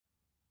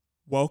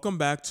Welcome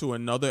back to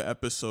another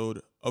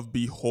episode of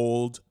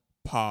Behold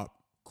Pop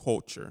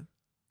Culture,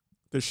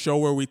 the show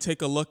where we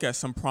take a look at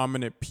some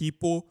prominent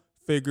people,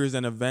 figures,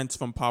 and events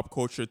from pop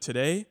culture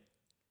today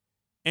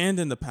and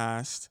in the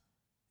past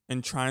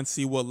and try and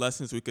see what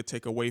lessons we could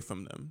take away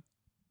from them.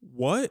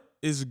 What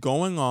is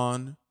going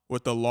on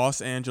with the Los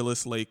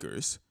Angeles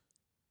Lakers?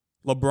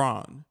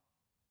 LeBron,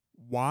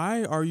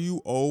 why are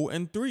you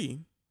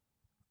 0-3?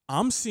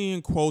 I'm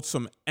seeing quotes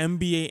from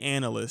NBA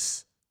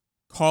analysts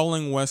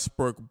calling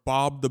Westbrook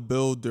Bob the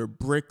Builder,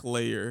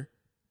 Bricklayer,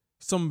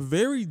 some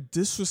very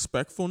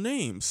disrespectful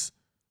names.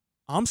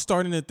 I'm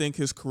starting to think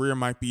his career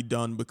might be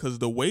done because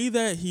the way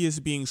that he is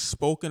being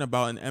spoken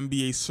about in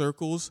NBA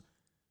circles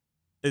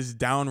is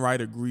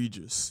downright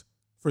egregious.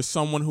 For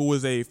someone who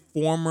was a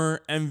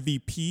former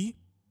MVP,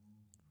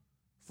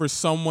 for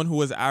someone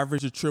who has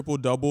averaged a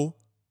triple-double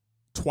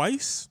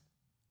twice,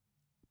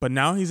 but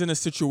now he's in a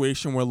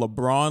situation where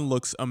LeBron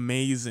looks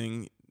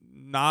amazing.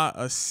 Not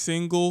a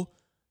single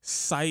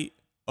sight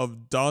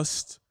of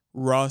dust,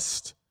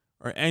 rust,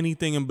 or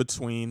anything in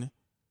between.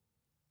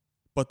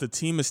 But the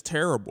team is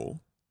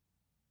terrible.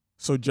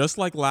 So just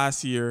like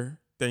last year,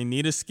 they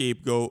need a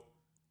scapegoat,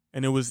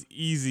 and it was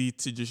easy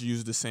to just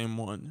use the same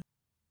one.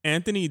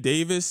 Anthony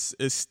Davis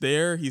is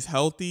there. He's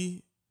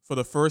healthy for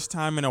the first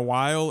time in a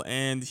while,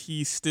 and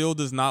he still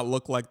does not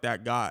look like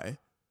that guy.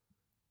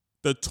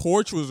 The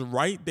torch was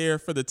right there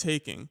for the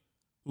taking.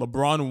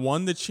 LeBron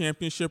won the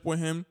championship with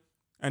him,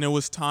 and it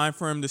was time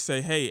for him to say,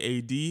 hey,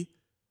 AD,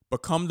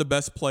 become the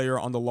best player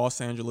on the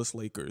Los Angeles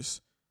Lakers.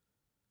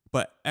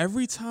 But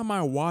every time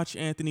I watch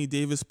Anthony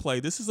Davis play,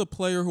 this is a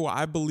player who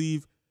I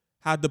believe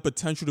had the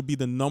potential to be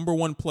the number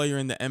one player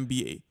in the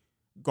NBA.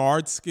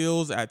 Guard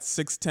skills at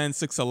 6'10",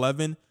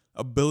 6'11",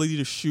 ability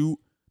to shoot,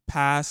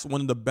 pass,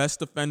 one of the best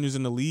defenders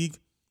in the league.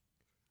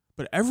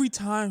 But every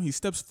time he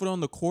steps foot on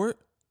the court,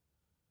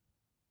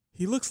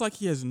 he looks like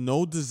he has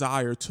no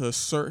desire to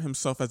assert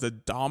himself as a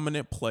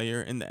dominant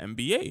player in the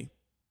NBA.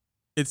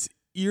 It's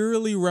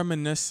eerily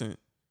reminiscent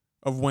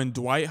of when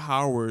Dwight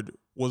Howard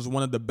was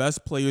one of the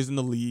best players in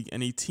the league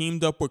and he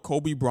teamed up with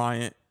Kobe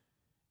Bryant,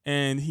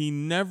 and he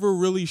never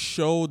really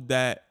showed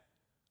that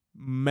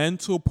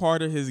mental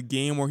part of his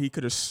game where he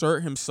could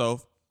assert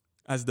himself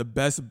as the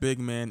best big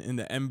man in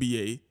the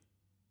NBA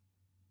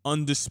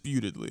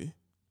undisputedly.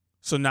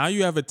 So now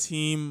you have a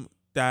team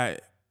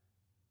that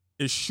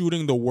is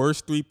shooting the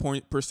worst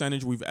three-point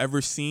percentage we've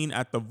ever seen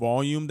at the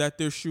volume that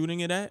they're shooting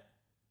it at.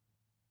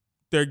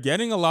 They're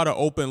getting a lot of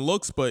open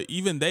looks, but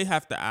even they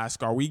have to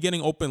ask, are we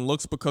getting open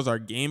looks because our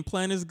game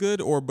plan is good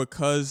or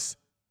because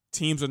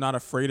teams are not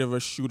afraid of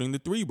us shooting the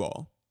three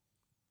ball?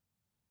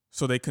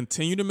 So they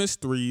continue to miss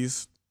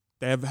threes.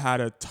 They have had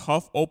a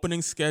tough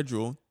opening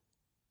schedule.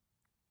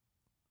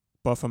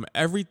 But from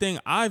everything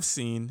I've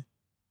seen,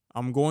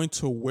 I'm going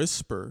to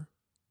whisper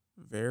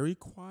very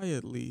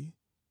quietly,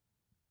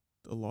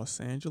 the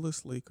Los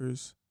Angeles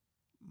Lakers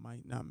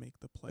might not make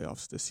the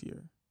playoffs this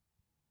year.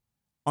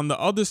 On the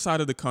other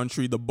side of the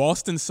country, the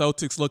Boston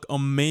Celtics look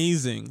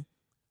amazing.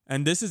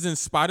 And this is in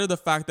spite of the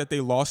fact that they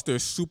lost their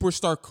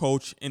superstar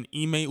coach in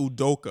Ime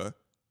Udoka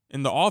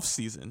in the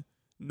offseason,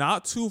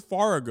 not too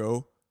far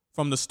ago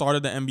from the start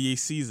of the NBA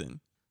season.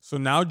 So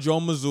now Joe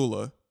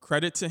Mazzulla,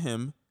 credit to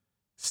him,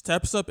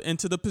 steps up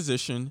into the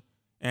position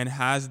and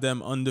has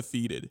them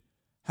undefeated.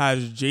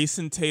 Has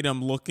Jason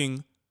Tatum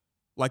looking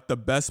like the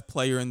best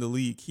player in the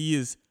league. He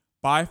is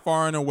by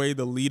far and away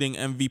the leading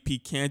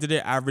MVP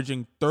candidate,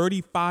 averaging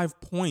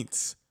 35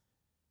 points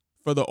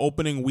for the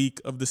opening week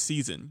of the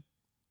season.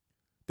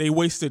 They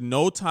wasted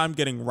no time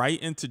getting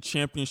right into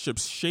championship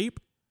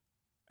shape,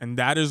 and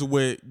that is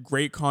with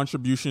great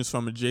contributions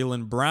from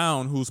Jaylen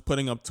Brown, who's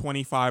putting up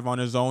 25 on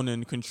his own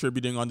and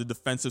contributing on the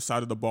defensive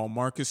side of the ball.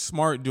 Marcus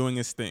Smart doing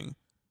his thing.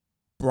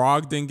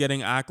 Brogdon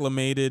getting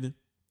acclimated.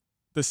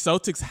 The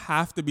Celtics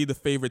have to be the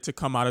favorite to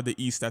come out of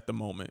the East at the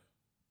moment.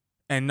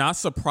 And not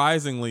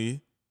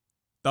surprisingly,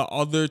 the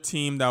other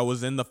team that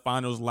was in the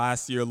finals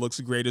last year looks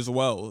great as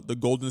well, the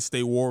Golden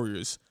State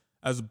Warriors,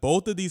 as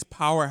both of these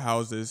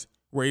powerhouses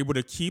were able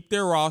to keep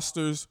their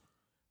rosters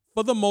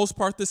for the most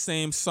part the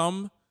same.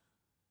 Some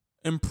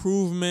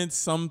improvements,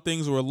 some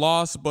things were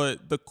lost,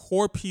 but the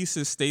core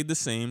pieces stayed the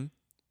same.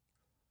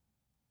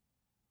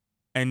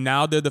 And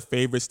now they're the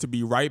favorites to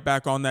be right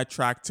back on that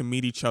track to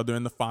meet each other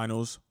in the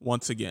finals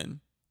once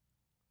again.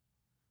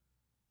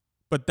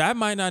 But that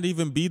might not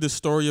even be the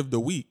story of the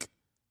week.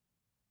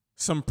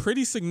 Some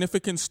pretty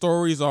significant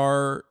stories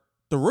are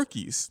the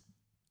rookies,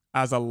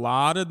 as a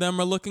lot of them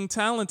are looking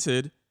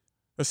talented,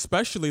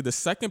 especially the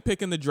second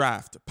pick in the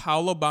draft,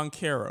 Paolo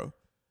Banchero,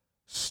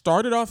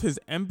 started off his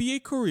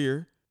NBA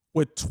career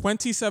with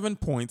 27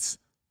 points,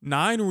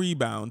 9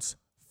 rebounds,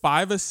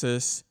 5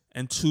 assists,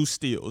 and 2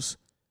 steals.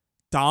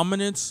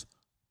 Dominance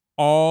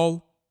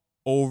all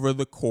over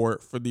the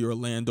court for the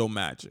Orlando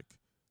Magic.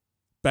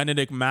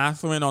 Benedict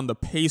Mathurin on the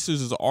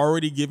Pacers is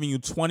already giving you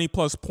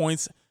 20-plus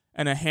points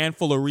and a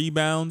handful of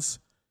rebounds.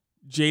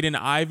 Jaden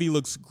Ivey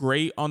looks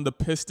great on the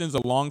Pistons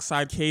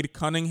alongside Cade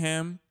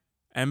Cunningham.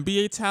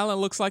 NBA talent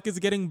looks like it's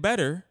getting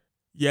better,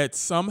 yet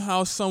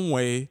somehow, some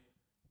way,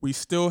 we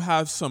still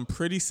have some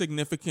pretty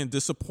significant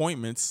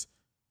disappointments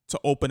to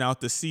open out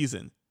the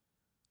season,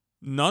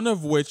 none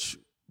of which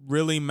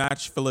really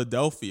match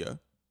Philadelphia,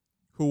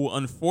 who,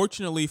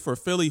 unfortunately for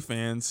Philly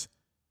fans,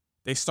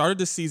 they started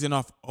the season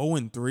off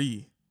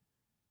 0-3.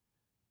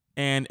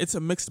 And it's a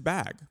mixed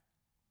bag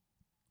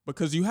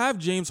because you have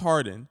James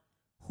Harden,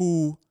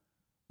 who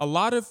a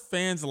lot of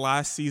fans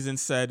last season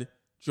said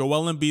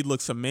Joel Embiid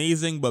looks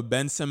amazing, but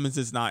Ben Simmons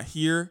is not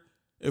here.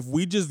 If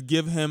we just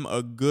give him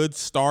a good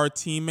star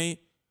teammate,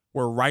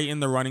 we're right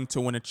in the running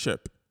to win a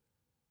chip.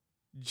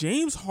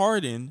 James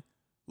Harden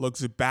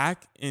looks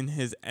back in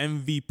his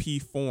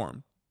MVP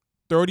form.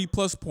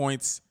 30-plus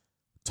points,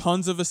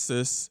 tons of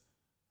assists,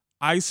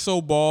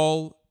 iso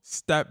ball,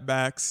 step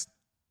backs,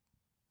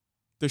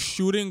 the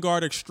shooting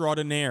guard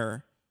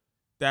extraordinaire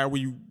that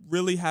we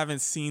really haven't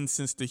seen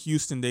since the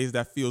Houston days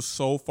that feels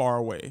so far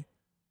away.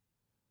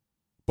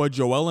 But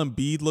Joel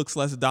Embiid looks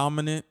less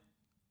dominant.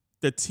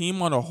 The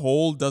team on a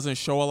whole doesn't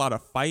show a lot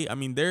of fight. I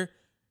mean, they're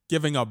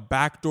giving up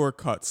backdoor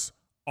cuts,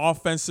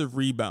 offensive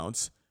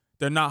rebounds.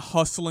 They're not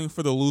hustling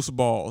for the loose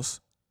balls.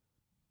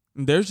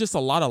 And there's just a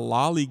lot of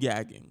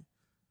lollygagging.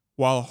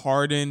 While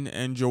Harden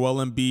and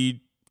Joel Embiid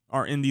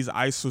are in these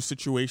ISO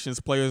situations,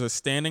 players are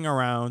standing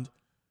around,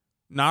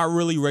 not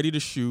really ready to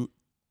shoot.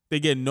 They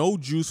get no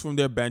juice from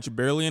their bench.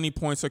 Barely any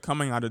points are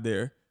coming out of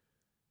there.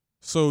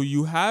 So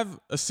you have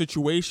a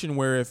situation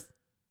where if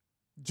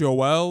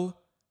Joel,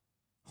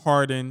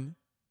 Harden,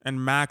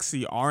 and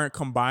Maxey aren't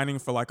combining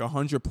for like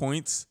 100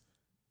 points,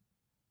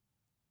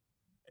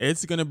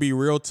 it's going to be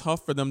real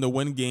tough for them to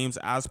win games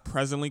as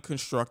presently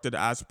constructed,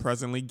 as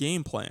presently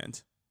game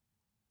planned.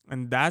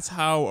 And that's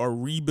how a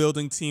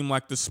rebuilding team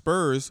like the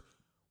Spurs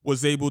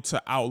was able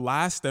to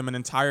outlast them an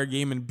entire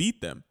game and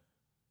beat them.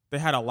 They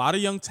had a lot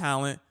of young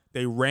talent.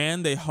 They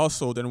ran, they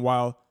hustled, and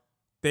while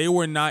they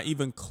were not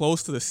even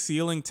close to the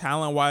ceiling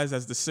talent-wise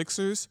as the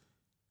Sixers,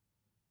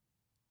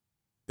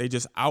 they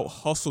just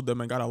out-hustled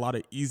them and got a lot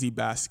of easy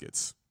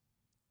baskets.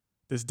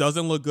 This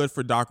doesn't look good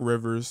for Doc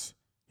Rivers.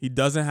 He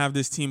doesn't have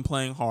this team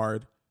playing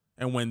hard.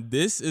 And when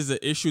this is an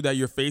issue that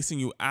you're facing,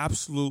 you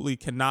absolutely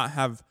cannot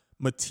have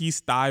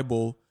Matisse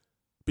Thybulle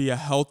be a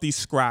healthy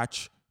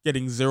scratch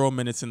getting 0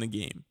 minutes in the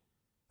game.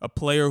 A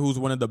player who's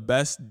one of the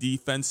best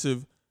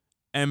defensive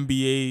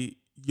NBA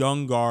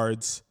young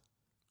guards.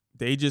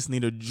 They just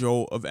need a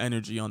jolt of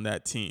energy on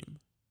that team.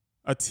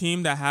 A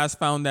team that has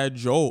found that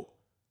jolt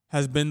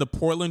has been the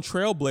Portland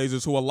Trail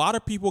Blazers, who a lot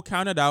of people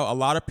counted out. A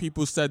lot of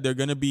people said they're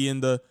going to be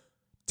in the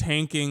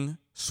tanking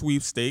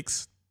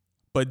sweepstakes.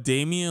 But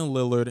Damian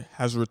Lillard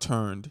has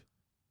returned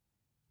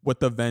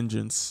with a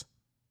vengeance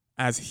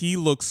as he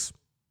looks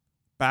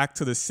back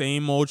to the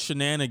same old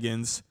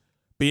shenanigans,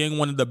 being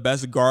one of the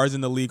best guards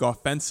in the league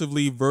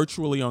offensively,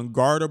 virtually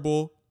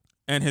unguardable.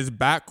 And his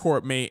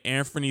backcourt mate,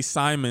 Anthony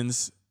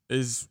Simons,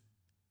 is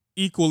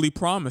equally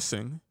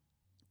promising.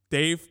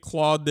 They've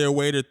clawed their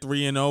way to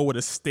 3-0 with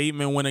a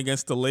statement win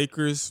against the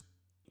Lakers,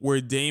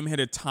 where Dame hit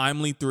a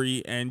timely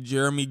three and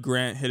Jeremy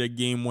Grant hit a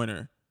game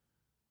winner.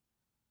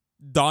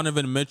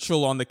 Donovan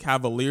Mitchell on the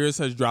Cavaliers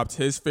has dropped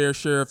his fair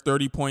share of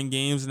 30-point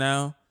games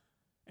now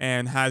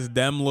and has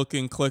them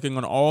clicking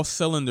on all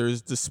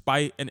cylinders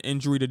despite an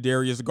injury to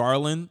Darius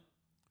Garland.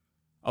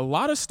 A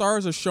lot of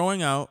stars are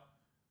showing out.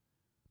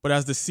 But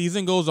as the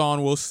season goes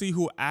on, we'll see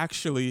who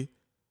actually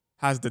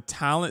has the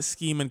talent,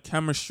 scheme, and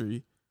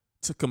chemistry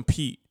to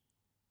compete.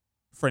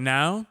 For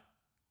now,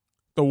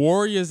 the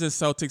Warriors and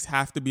Celtics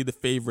have to be the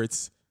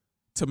favorites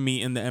to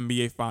meet in the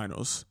NBA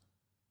Finals.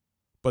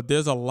 But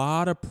there's a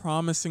lot of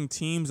promising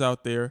teams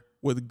out there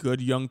with good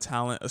young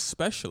talent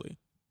especially.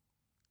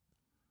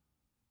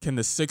 Can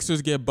the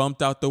Sixers get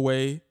bumped out the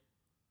way?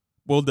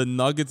 Will the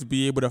Nuggets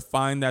be able to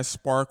find that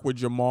spark with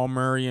Jamal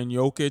Murray and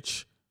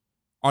Jokic?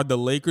 Are the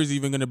Lakers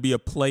even going to be a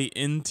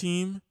play-in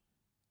team?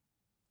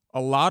 A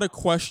lot of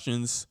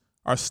questions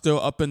are still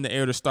up in the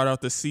air to start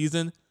out the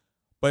season,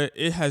 but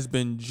it has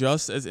been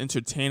just as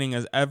entertaining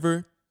as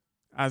ever,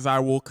 as I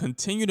will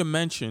continue to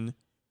mention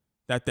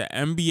that the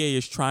NBA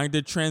is trying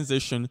to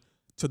transition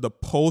to the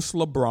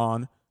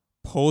post-LeBron,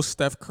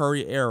 post-Steph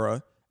Curry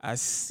era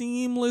as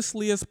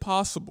seamlessly as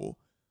possible.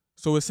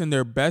 So it's in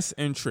their best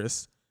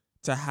interest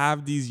to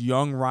have these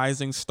young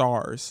rising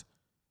stars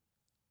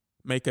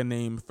make a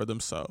name for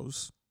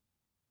themselves.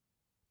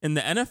 In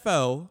the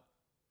NFL,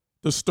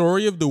 the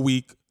story of the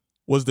week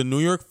was the New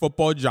York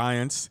Football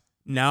Giants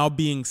now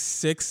being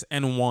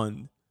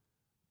 6-1.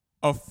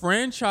 A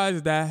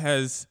franchise that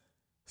has,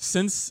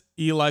 since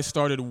Eli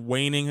started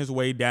waning his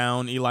way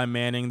down, Eli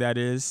Manning that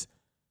is,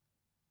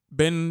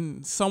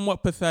 been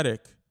somewhat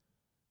pathetic.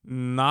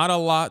 Not a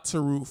lot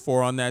to root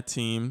for on that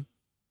team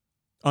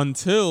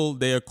until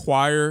they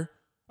acquire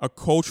a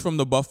coach from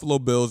the Buffalo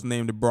Bills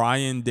named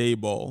Brian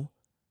Daboll.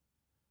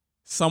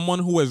 Someone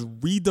who has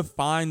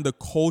redefined the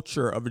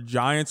culture of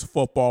Giants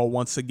football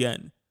once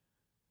again.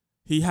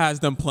 He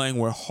has them playing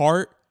with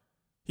heart.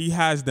 He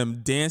has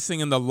them dancing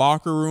in the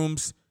locker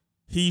rooms.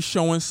 He's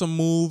showing some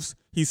moves.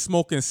 He's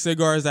smoking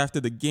cigars after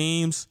the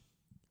games.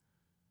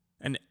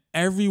 And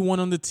everyone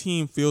on the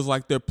team feels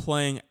like they're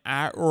playing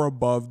at or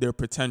above their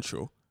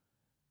potential.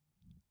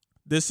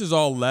 This is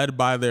all led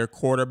by their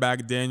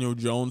quarterback, Daniel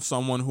Jones,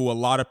 someone who a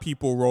lot of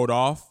people wrote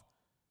off,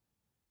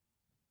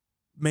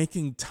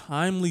 making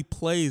timely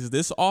plays.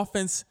 This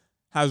offense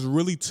has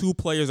really two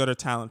players that are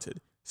talented.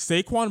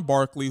 Saquon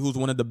Barkley, who's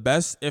one of the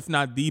best, if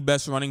not the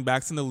best running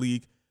backs in the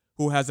league,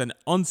 who has an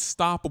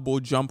unstoppable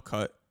jump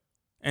cut,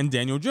 and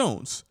Daniel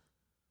Jones.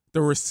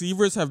 The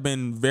receivers have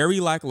been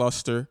very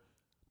lackluster,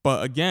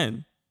 but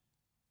again,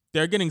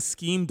 they're getting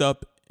schemed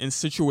up in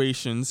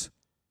situations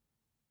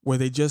where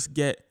they just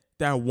get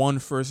that one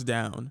first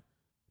down.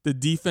 The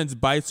defense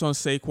bites on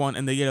Saquon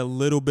and they get a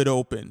little bit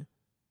open.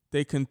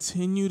 They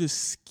continue to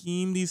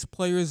scheme these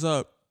players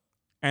up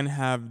and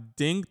have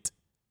dinked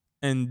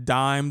and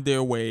dimed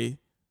their way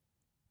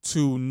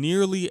to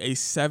nearly a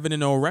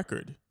 7-0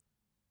 record.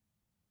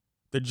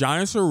 The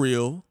Giants are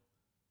real.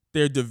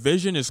 Their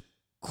division is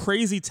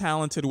crazy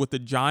talented with the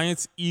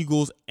Giants,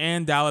 Eagles,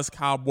 and Dallas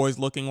Cowboys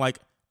looking like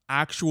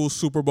actual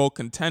Super Bowl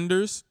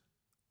contenders.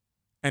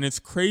 And it's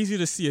crazy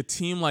to see a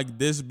team like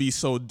this be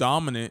so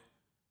dominant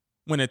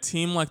when a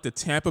team like the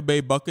Tampa Bay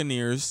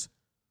Buccaneers,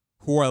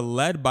 who are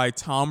led by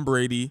Tom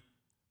Brady,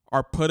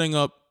 are putting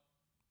up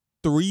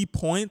 3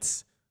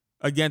 points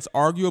against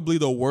arguably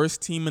the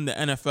worst team in the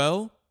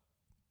NFL.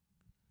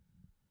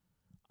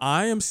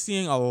 I am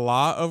seeing a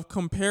lot of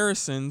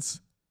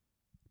comparisons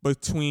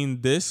between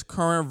this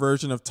current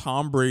version of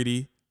Tom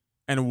Brady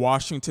and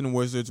Washington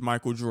Wizards'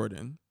 Michael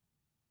Jordan.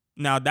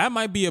 Now, that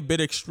might be a bit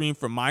extreme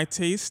for my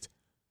taste,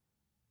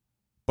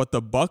 but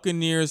the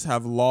Buccaneers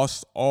have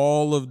lost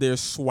all of their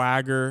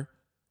swagger.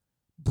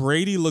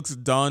 Brady looks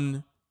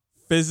done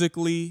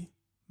physically,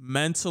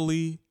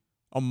 mentally,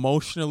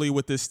 emotionally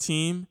with this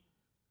team.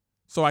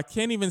 So I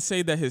can't even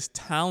say that his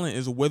talent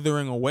is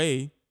withering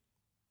away,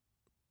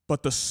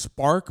 but the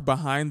spark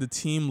behind the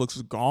team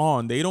looks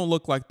gone. They don't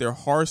look like their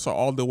hearts are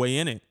all the way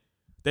in it.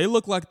 They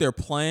look like they're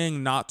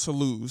playing not to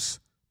lose.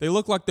 They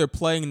look like they're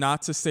playing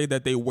not to say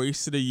that they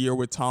wasted a year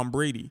with Tom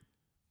Brady.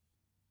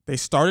 They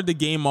started the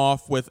game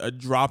off with a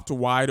dropped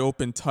wide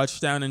open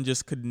touchdown and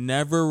just could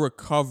never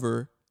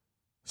recover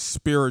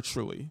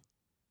spiritually.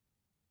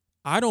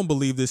 I don't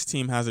believe this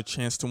team has a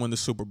chance to win the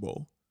Super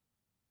Bowl.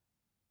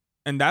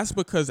 And that's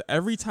because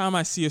every time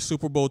I see a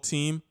Super Bowl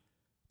team,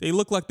 they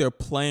look like they're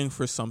playing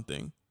for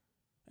something.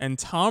 And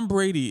Tom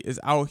Brady is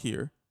out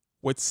here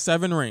with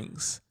 7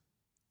 rings,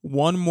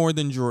 1 more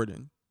than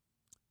Jordan.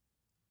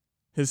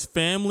 His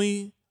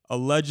family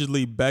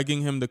allegedly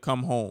begging him to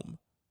come home.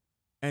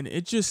 And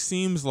it just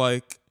seems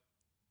like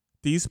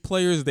these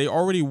players, they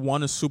already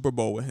won a Super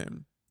Bowl with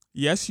him.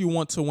 Yes, you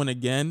want to win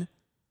again,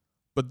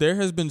 but there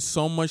has been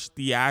so much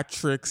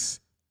theatrics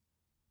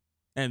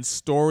and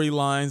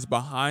storylines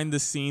behind the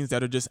scenes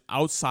that are just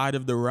outside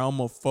of the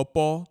realm of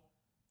football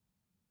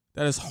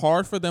that it's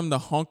hard for them to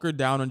hunker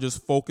down and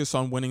just focus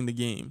on winning the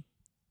game.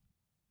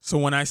 So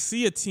when I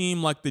see a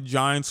team like the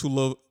Giants who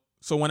look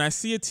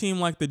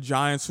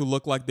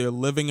like they're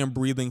living and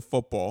breathing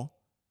football,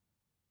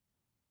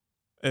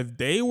 if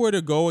they were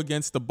to go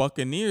against the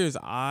Buccaneers,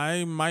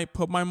 I might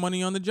put my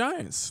money on the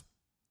Giants.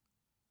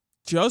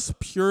 Just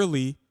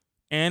purely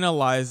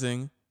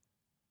analyzing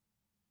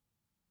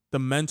the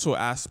mental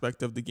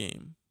aspect of the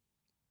game.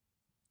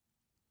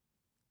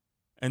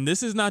 And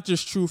this is not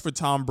just true for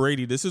Tom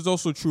Brady. This is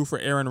also true for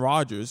Aaron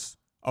Rodgers,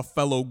 a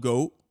fellow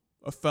GOAT,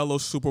 a fellow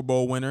Super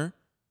Bowl winner,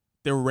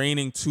 the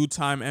reigning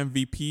 2-time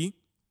MVP,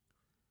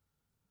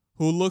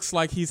 who looks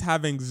like he's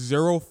having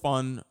zero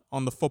fun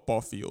on the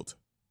football field.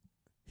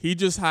 He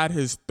just had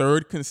his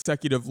 3rd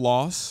consecutive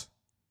loss.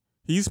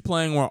 He's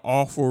playing with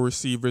awful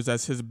receivers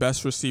as his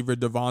best receiver,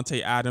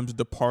 Davante Adams,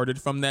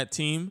 departed from that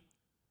team.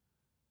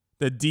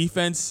 The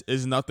defense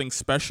is nothing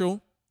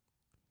special.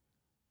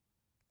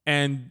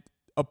 And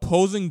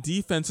opposing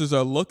defenses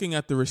are looking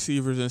at the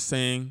receivers and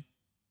saying,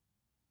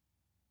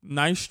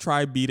 nice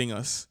try beating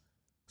us.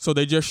 So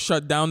they just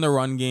shut down the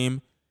run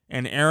game,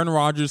 and Aaron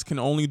Rodgers can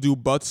only do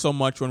but so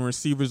much when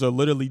receivers are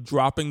literally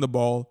dropping the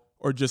ball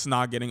or just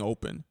not getting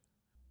open.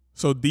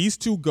 So these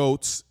two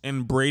GOATs,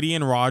 in Brady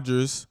and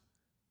Rodgers,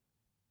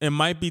 it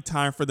might be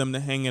time for them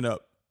to hang it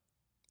up.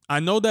 I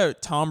know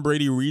that Tom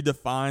Brady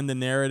redefined the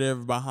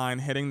narrative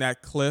behind hitting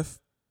that cliff,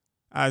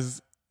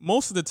 as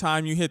most of the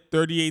time you hit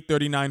 38,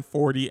 39,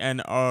 40,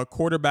 and a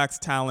quarterback's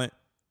talent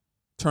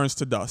turns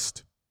to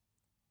dust.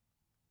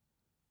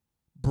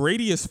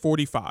 Brady is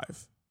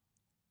 45.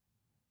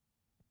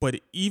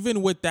 But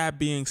even with that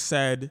being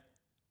said,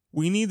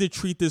 we need to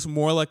treat this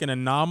more like an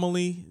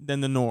anomaly than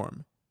the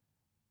norm.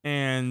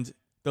 And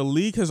the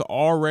league has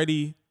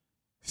already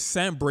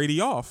sent Brady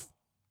off.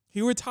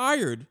 He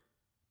retired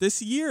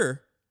this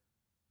year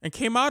and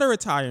came out of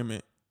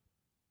retirement.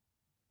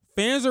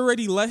 Fans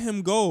already let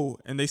him go,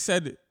 and they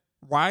said,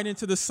 ride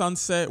into the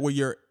sunset with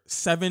your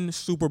 7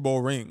 Super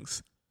Bowl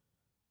rings.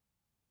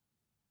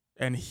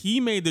 And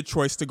he made the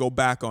choice to go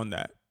back on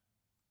that.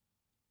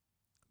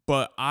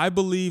 But I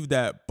believe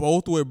that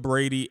both with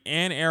Brady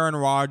and Aaron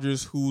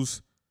Rodgers,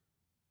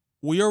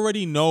 we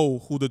already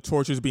know who the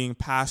torch is being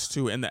passed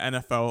to in the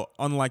NFL,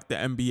 unlike the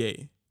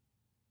NBA.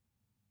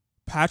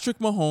 Patrick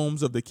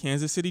Mahomes of the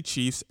Kansas City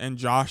Chiefs and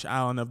Josh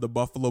Allen of the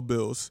Buffalo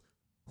Bills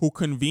who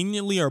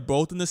conveniently are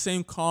both in the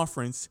same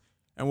conference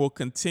and will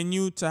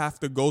continue to have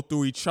to go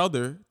through each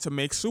other to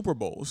make Super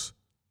Bowls.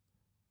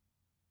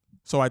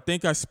 So I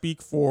think I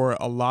speak for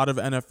a lot of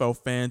NFL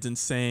fans in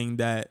saying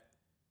that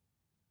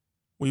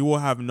we will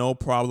have no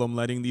problem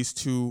letting these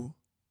two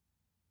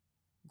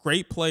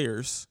great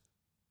players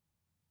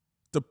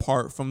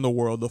depart from the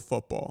world of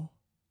football.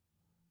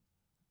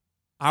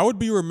 I would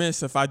be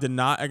remiss if I did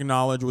not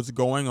acknowledge what's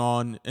going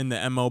on in the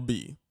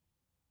MLB.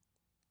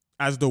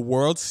 As the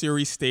World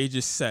Series stage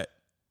is set,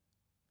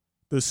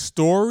 the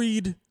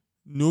storied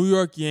New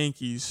York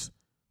Yankees,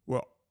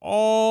 with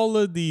all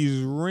of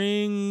these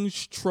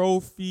rings,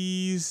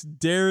 trophies,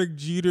 Derek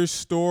Jeter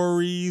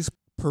stories,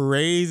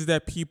 parades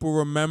that people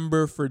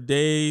remember for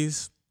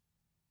days,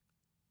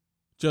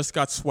 just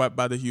got swept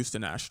by the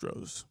Houston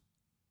Astros.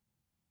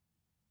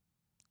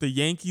 The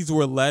Yankees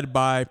were led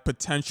by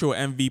potential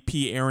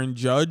MVP Aaron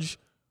Judge,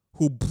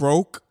 who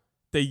broke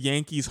the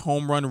Yankees'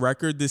 home run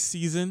record this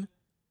season,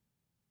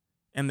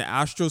 and the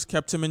Astros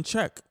kept him in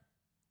check.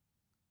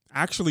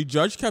 Actually,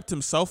 Judge kept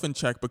himself in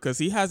check because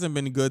he hasn't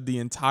been good the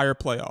entire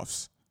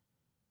playoffs.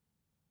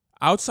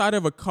 Outside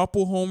of a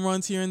couple home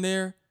runs here and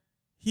there,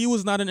 he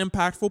was not an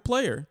impactful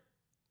player.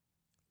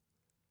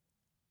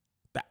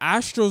 The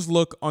Astros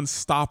look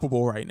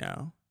unstoppable right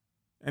now,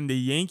 and the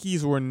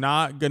Yankees were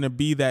not going to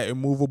be that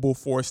immovable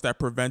force that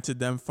prevented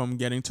them from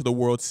getting to the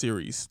World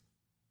Series.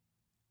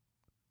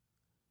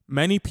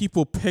 Many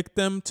people picked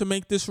them to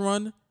make this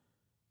run,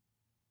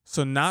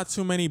 so not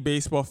too many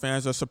baseball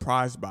fans are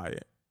surprised by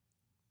it.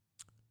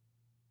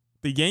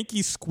 The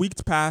Yankees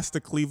squeaked past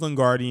the Cleveland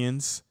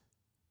Guardians,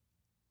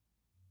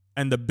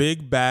 and the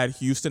big bad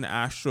Houston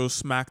Astros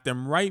smacked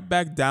them right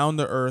back down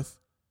to earth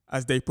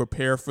as they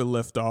prepare for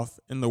liftoff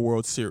in the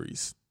World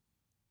Series.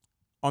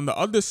 On the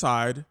other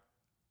side,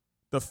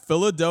 the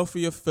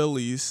Philadelphia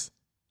Phillies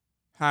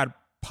had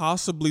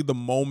possibly the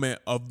moment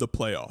of the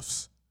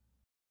playoffs.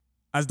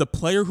 As the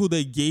player who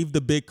they gave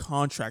the big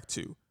contract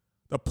to,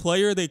 the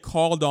player they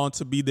called on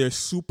to be their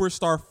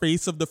superstar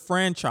face of the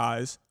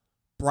franchise,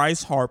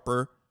 Bryce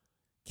Harper,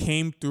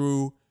 came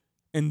through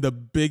in the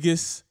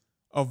biggest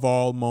of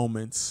all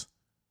moments.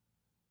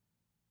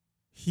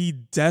 He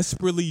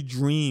desperately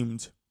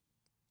dreamed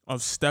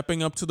of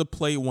stepping up to the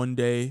plate one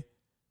day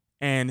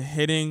and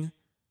hitting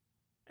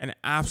an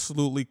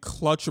absolutely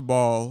clutch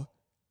ball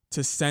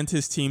to send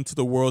his team to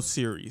the World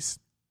Series.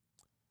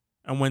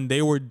 And when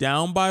they were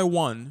down by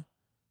one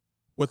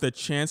with a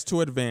chance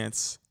to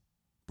advance,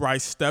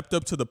 Bryce stepped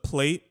up to the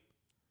plate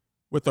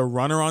with a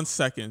runner on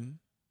second,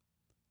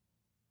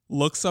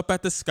 looks up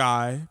at the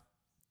sky,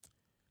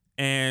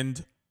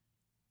 and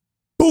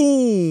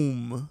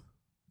boom,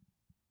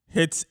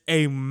 hits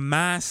a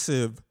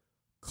massive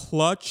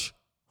clutch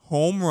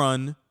home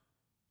run,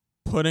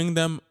 putting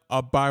them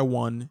up by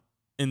one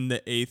in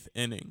the 8th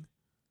inning,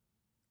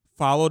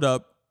 followed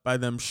up by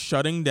them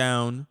shutting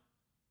down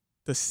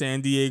the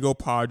San Diego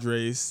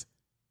Padres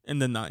in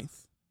the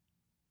 9th.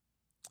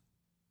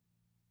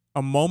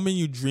 A moment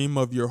you dream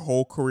of your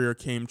whole career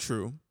came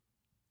true,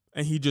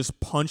 and he just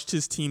punched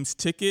his team's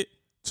ticket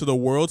to the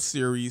World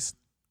Series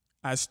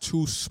as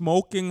two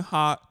smoking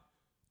hot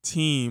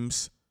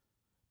teams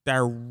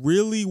that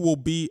really will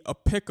be a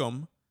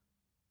pick'em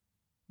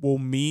will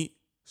meet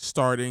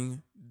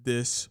starting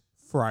this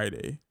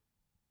Friday.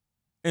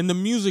 In the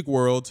music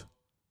world,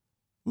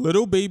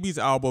 Lil Baby's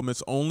album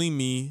It's Only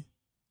Me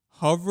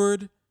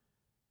hovered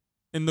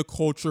in the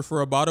culture for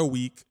about a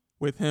week,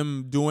 with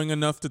him doing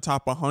enough to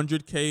top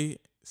 100K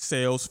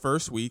sales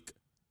first week,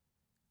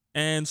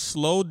 and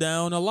slowed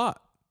down a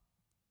lot.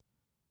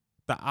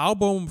 The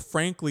album,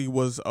 frankly,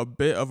 was a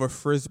bit of a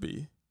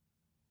frisbee.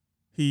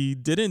 He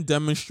didn't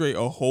demonstrate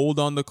a hold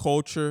on the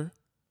culture.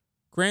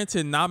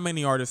 Granted, not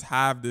many artists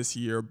have this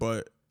year,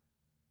 but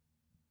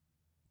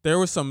there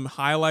were some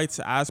highlights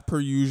as per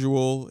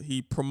usual.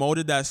 He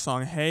promoted that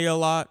song Hey a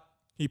lot.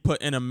 He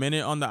put In a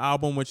Minute on the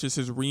album, which is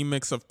his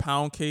remix of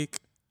Pound Cake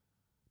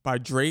by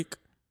Drake.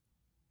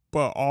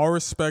 But all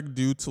respect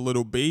due to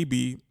Lil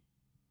Baby,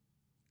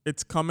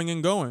 it's coming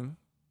and going.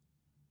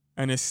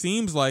 And it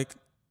seems like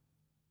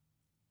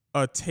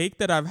a take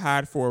that I've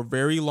had for a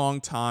very long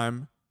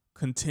time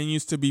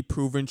continues to be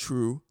proven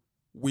true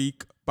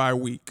week by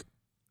week.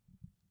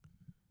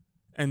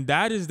 And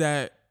that is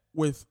that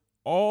with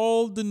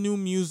all the new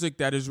music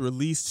that is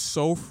released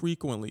so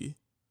frequently,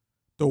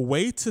 the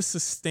way to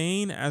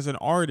sustain as an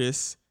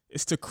artist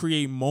is to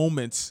create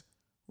moments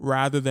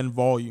rather than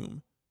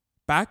volume.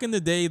 Back in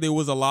the day, there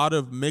was a lot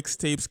of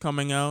mixtapes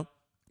coming out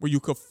where you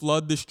could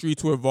flood the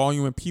streets with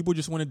volume and people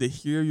just wanted to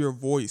hear your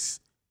voice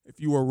if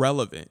you were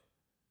relevant.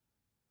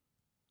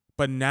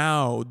 But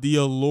now, the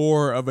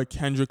allure of a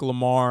Kendrick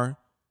Lamar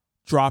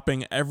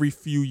dropping every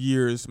few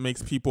years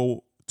makes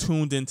people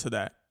tuned into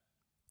that.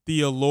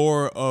 The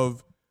allure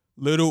of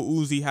Lil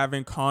Uzi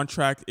having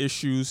contract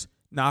issues,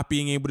 not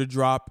being able to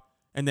drop,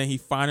 and then he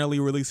finally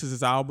releases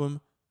his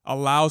album,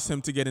 allows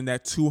him to get in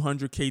that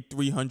 200K,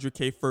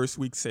 300K first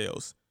week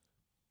sales.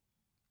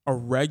 A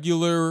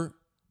regular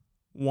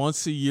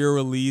once a year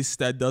release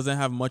that doesn't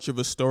have much of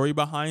a story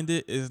behind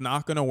it is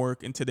not going to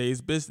work in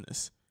today's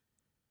business.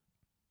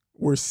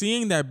 We're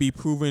seeing that be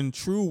proven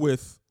true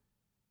with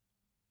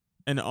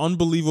an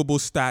unbelievable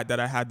stat that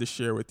I had to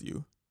share with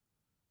you.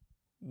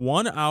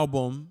 One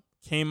album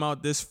came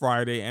out this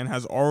Friday and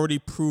has already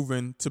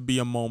proven to be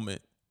a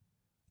moment,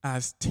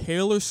 as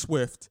Taylor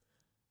Swift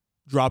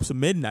drops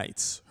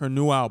Midnights, her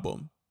new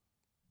album.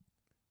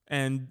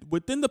 And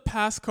within the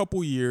past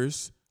couple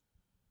years,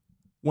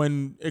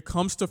 when it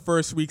comes to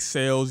first week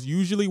sales,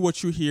 usually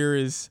what you hear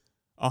is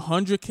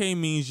 100K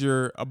means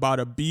you're about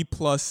a B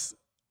plus,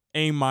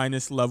 A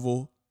minus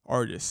level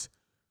artist.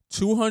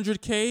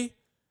 200K,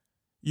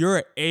 you're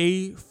an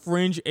A,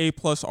 fringe A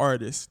plus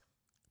artist.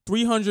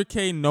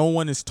 300K, no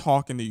one is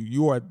talking to you.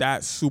 You are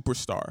that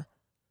superstar.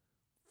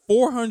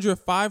 400,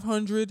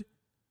 500,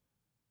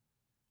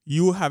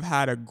 you have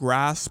had a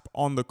grasp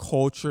on the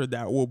culture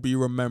that will be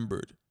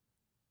remembered.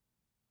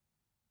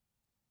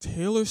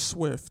 Taylor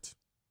Swift,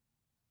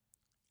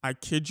 I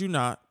kid you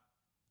not,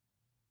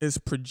 is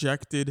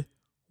projected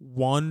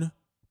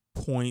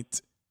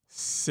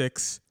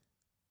 1.6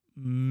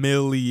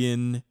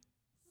 million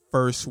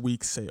first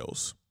week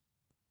sales.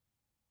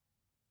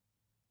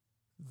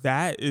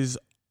 That is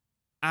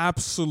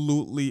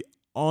absolutely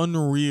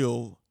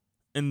unreal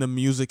in the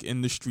music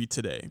industry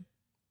today.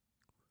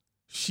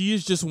 She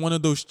is just one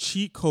of those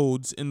cheat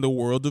codes in the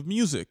world of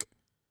music.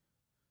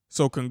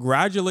 So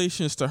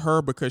congratulations to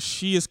her, because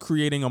she is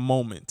creating a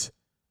moment,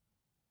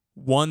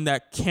 one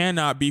that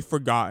cannot be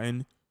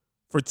forgotten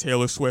for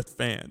Taylor Swift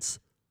fans.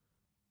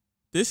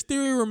 This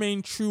theory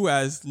remained true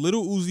as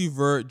Lil Uzi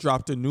Vert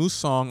dropped a new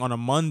song on a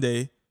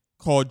Monday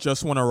called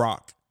Just Wanna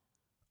Rock,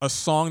 a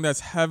song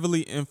that's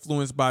heavily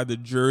influenced by the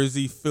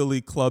Jersey,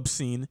 Philly club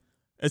scene.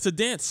 It's a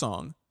dance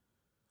song.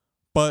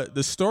 But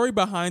the story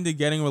behind it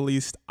getting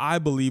released, I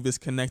believe, is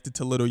connected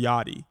to Lil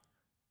Yachty,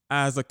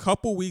 as a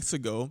couple weeks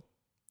ago,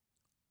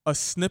 a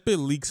snippet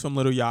leaks from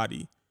Lil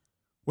Yachty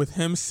with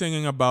him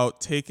singing about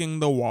taking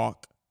the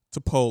walk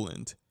to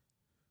Poland.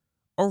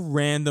 A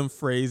random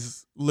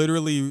phrase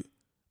literally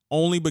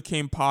only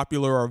became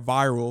popular or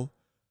viral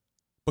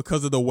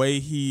because of the way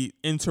he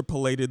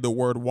interpolated the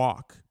word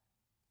walk.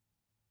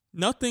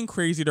 Nothing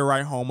crazy to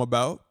write home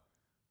about,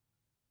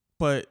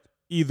 but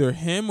either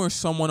him or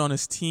someone on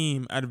his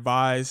team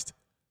advised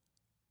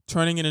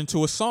turning it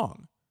into a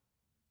song.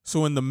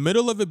 So in the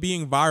middle of it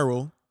being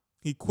viral,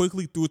 he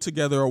quickly threw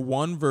together a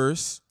one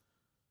verse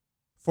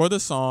for the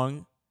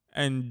song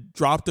and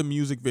dropped a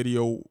music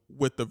video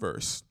with the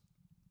verse.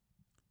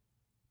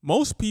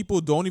 Most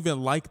people don't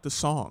even like the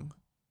song,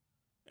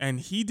 and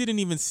he didn't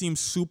even seem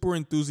super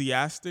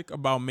enthusiastic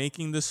about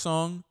making this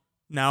song,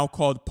 now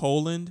called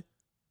Poland.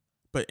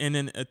 But in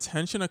an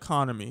attention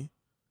economy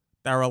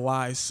that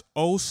relies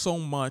so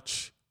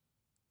much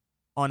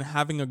on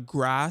having a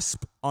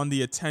grasp on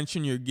the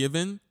attention you're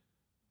given,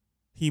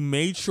 he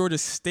made sure to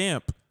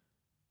stamp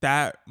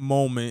that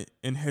moment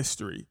in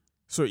history.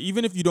 So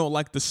even if you don't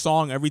like the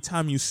song, every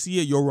time you see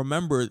it, you'll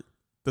remember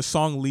the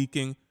song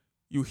leaking,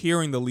 you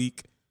hearing the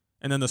leak,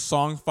 and then the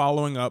song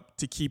following up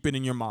to keep it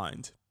in your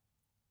mind.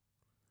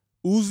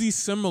 Uzi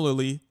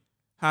similarly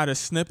had a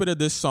snippet of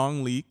this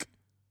song leak.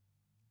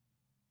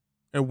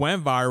 It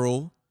went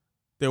viral.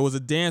 There was a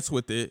dance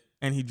with it,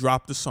 and he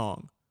dropped the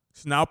song.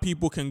 So now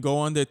people can go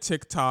on their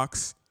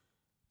TikToks,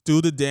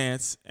 do the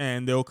dance,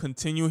 and they'll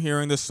continue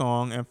hearing the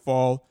song and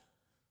fall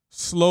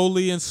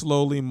slowly and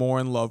slowly more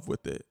in love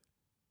with it.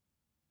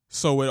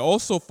 So it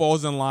also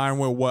falls in line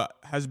with what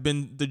has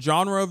been the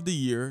genre of the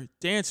year,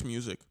 dance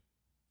music,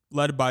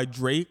 led by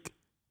Drake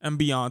and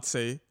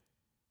Beyonce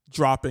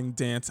dropping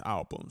dance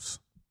albums.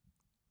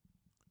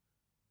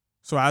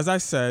 So as I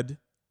said,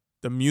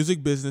 the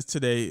music business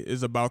today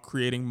is about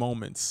creating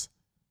moments.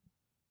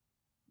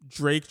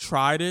 Drake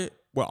tried it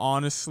with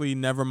Honestly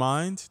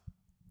Nevermind,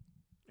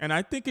 and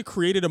I think it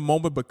created a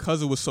moment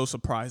because it was so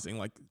surprising,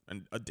 like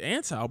a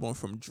dance album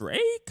from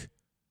Drake.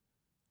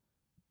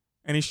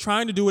 And he's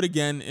trying to do it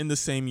again in the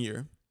same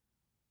year.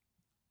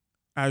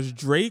 As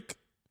Drake,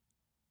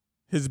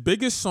 his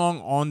biggest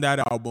song on that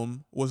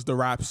album was the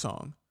rap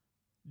song,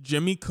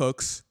 Jimmy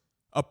Cooks,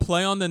 a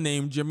play on the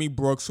name Jimmy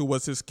Brooks, who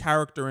was his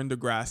character in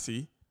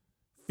Degrassi,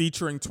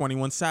 featuring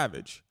 21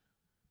 Savage.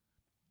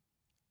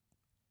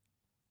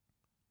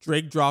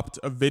 Drake dropped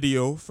a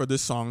video for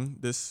this song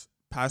this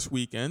past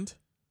weekend,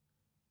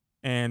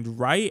 and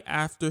right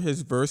after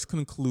his verse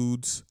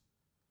concludes,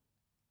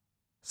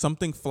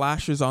 something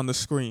flashes on the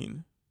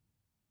screen.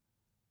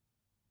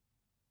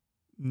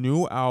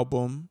 New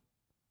album,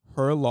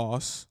 Her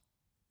Loss,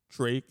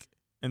 Drake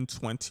and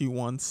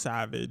 21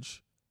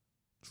 Savage,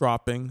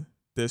 dropping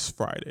this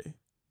Friday.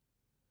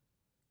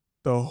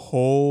 The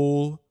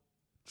whole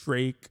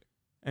Drake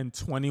and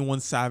 21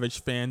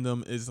 Savage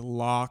fandom is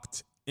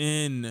locked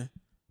in.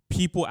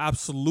 People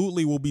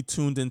absolutely will be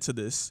tuned into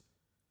this.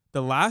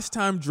 The last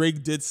time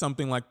Drake did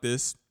something like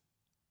this,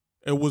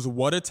 it was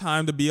What a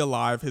Time to Be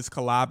Alive, his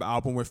collab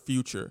album with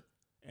Future.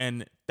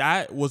 And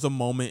that was a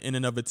moment in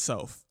and of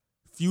itself.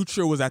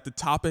 Future was at the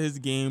top of his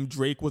game.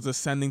 Drake was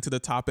ascending to the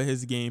top of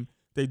his game.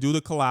 They do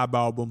the collab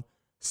album.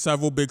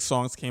 Several big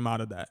songs came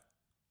out of that.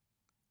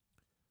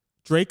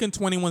 Drake and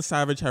 21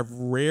 Savage have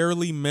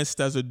rarely missed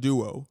as a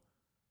duo.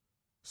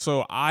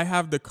 So I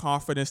have the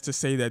confidence to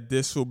say that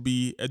this will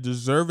be a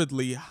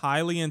deservedly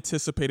highly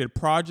anticipated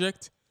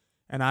project,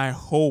 and I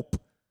hope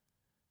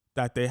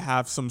that they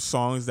have some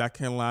songs that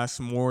can last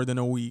more than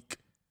a week,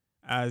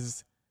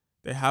 as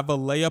they have a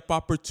layup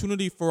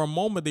opportunity for a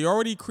moment. They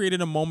already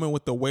created a moment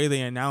with the way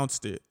they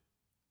announced it.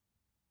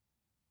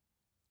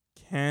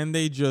 Can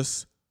they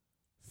just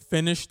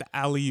finish the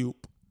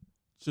alley-oop?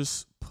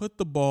 Just put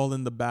the ball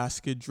in the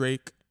basket,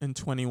 Drake and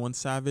 21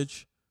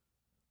 Savage,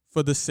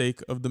 for the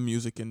sake of the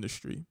music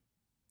industry.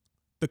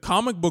 The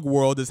comic book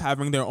world is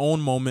having their own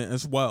moment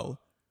as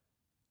well,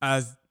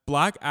 as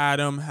Black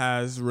Adam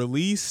has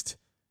released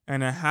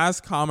and it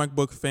has comic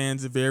book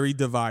fans very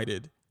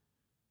divided.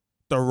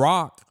 The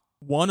Rock,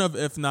 one of,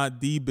 if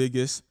not the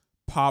biggest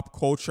pop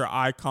culture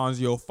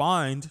icons you'll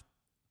find,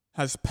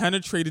 has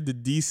penetrated the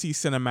DC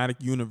cinematic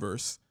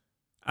universe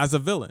as a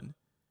villain.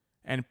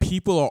 And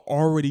people are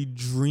already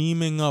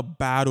dreaming up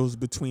battles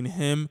between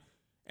him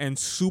and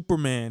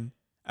Superman,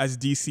 as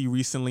DC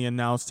recently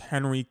announced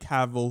Henry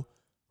Cavill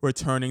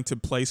returning to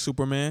play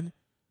Superman,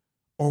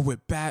 or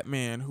with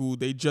Batman, who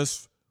they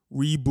just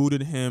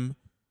rebooted him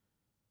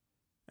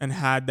and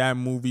had that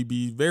movie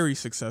be very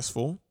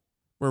successful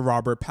with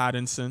Robert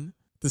Pattinson.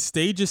 The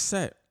stage is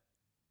set.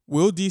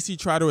 Will DC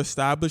try to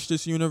establish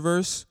this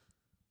universe,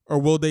 or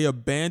will they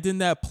abandon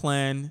that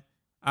plan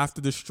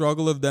after the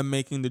struggle of them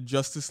making the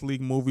Justice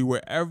League movie,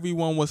 where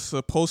everyone was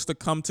supposed to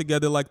come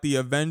together like the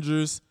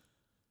Avengers,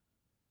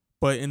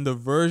 but in the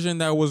version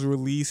that was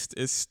released,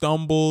 it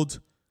stumbled.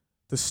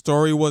 The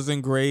story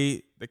wasn't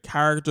great. The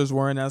characters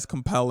weren't as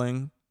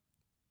compelling.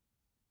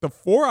 The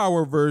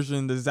 4-hour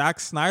version, the Zack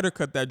Snyder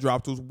cut that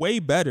dropped, was way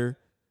better.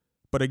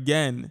 But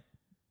again,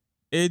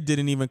 it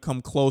didn't even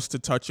come close to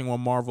touching what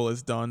Marvel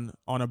has done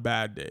on a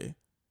bad day.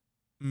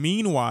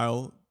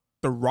 Meanwhile,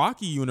 the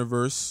Rocky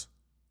universe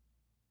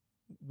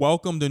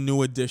welcomed a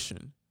new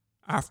addition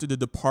after the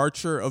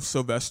departure of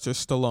Sylvester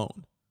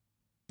Stallone,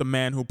 the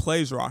man who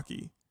plays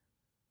Rocky.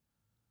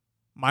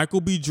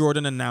 Michael B.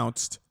 Jordan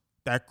announced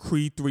that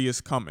Creed 3 is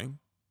coming,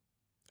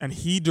 and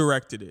he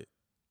directed it,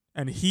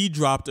 and he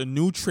dropped a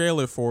new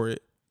trailer for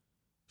it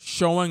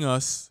showing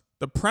us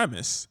the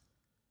premise,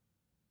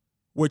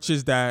 which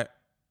is that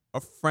a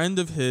friend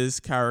of his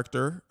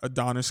character,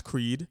 Adonis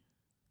Creed,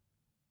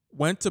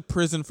 went to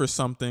prison for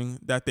something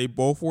that they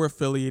both were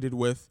affiliated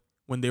with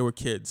when they were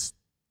kids.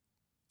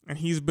 And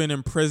he's been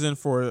in prison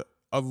for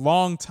a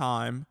long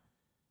time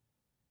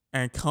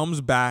and comes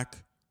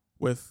back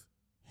with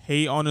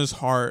hate on his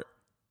heart,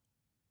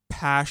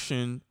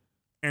 passion,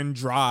 and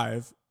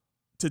drive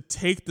to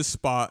take the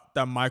spot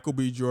that Michael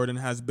B. Jordan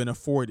has been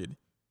afforded.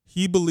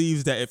 He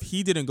believes that if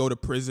he didn't go to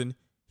prison,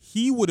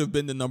 he would have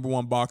been the number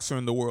one boxer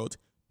in the world.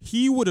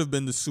 He would have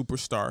been the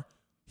superstar.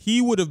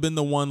 He would have been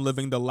the one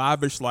living the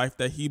lavish life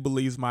that he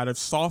believes might have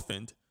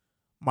softened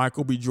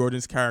Michael B.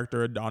 Jordan's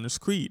character, Adonis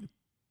Creed.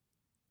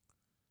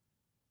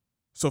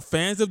 So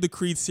fans of the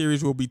Creed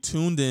series will be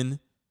tuned in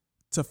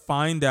to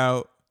find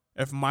out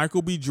if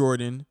Michael B.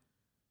 Jordan,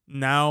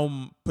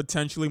 now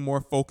potentially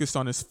more focused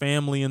on his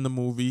family in the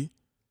movie,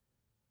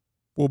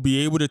 will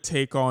be able to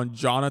take on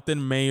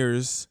Jonathan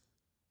Majors,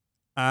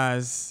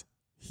 as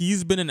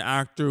he's been an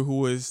actor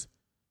who has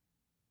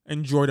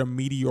enjoyed a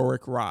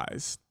meteoric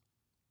rise.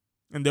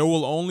 And there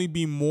will only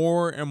be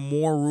more and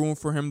more room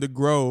for him to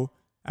grow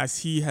as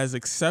he has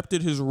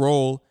accepted his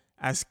role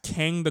as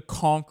Kang the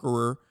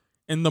Conqueror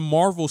in the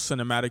Marvel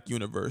Cinematic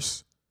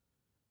Universe.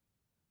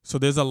 So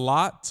there's a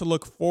lot to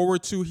look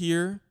forward to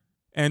here.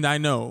 And I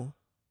know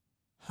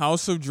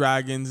House of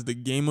Dragons, the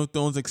Game of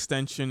Thrones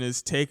extension,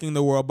 is taking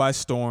the world by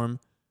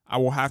storm. I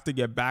will have to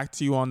get back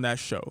to you on that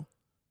show.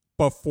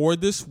 But for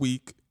this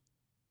week,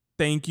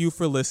 thank you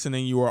for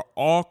listening. You are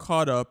all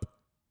caught up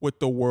with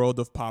the world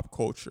of pop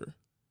culture.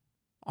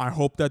 I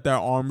hope that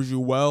arms you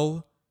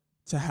well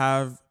to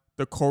have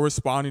the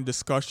corresponding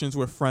discussions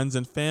with friends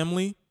and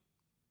family.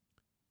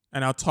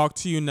 And I'll talk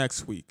to you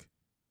next week.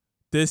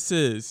 This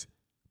is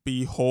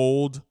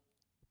Behold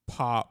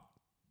Pop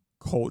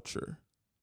Culture.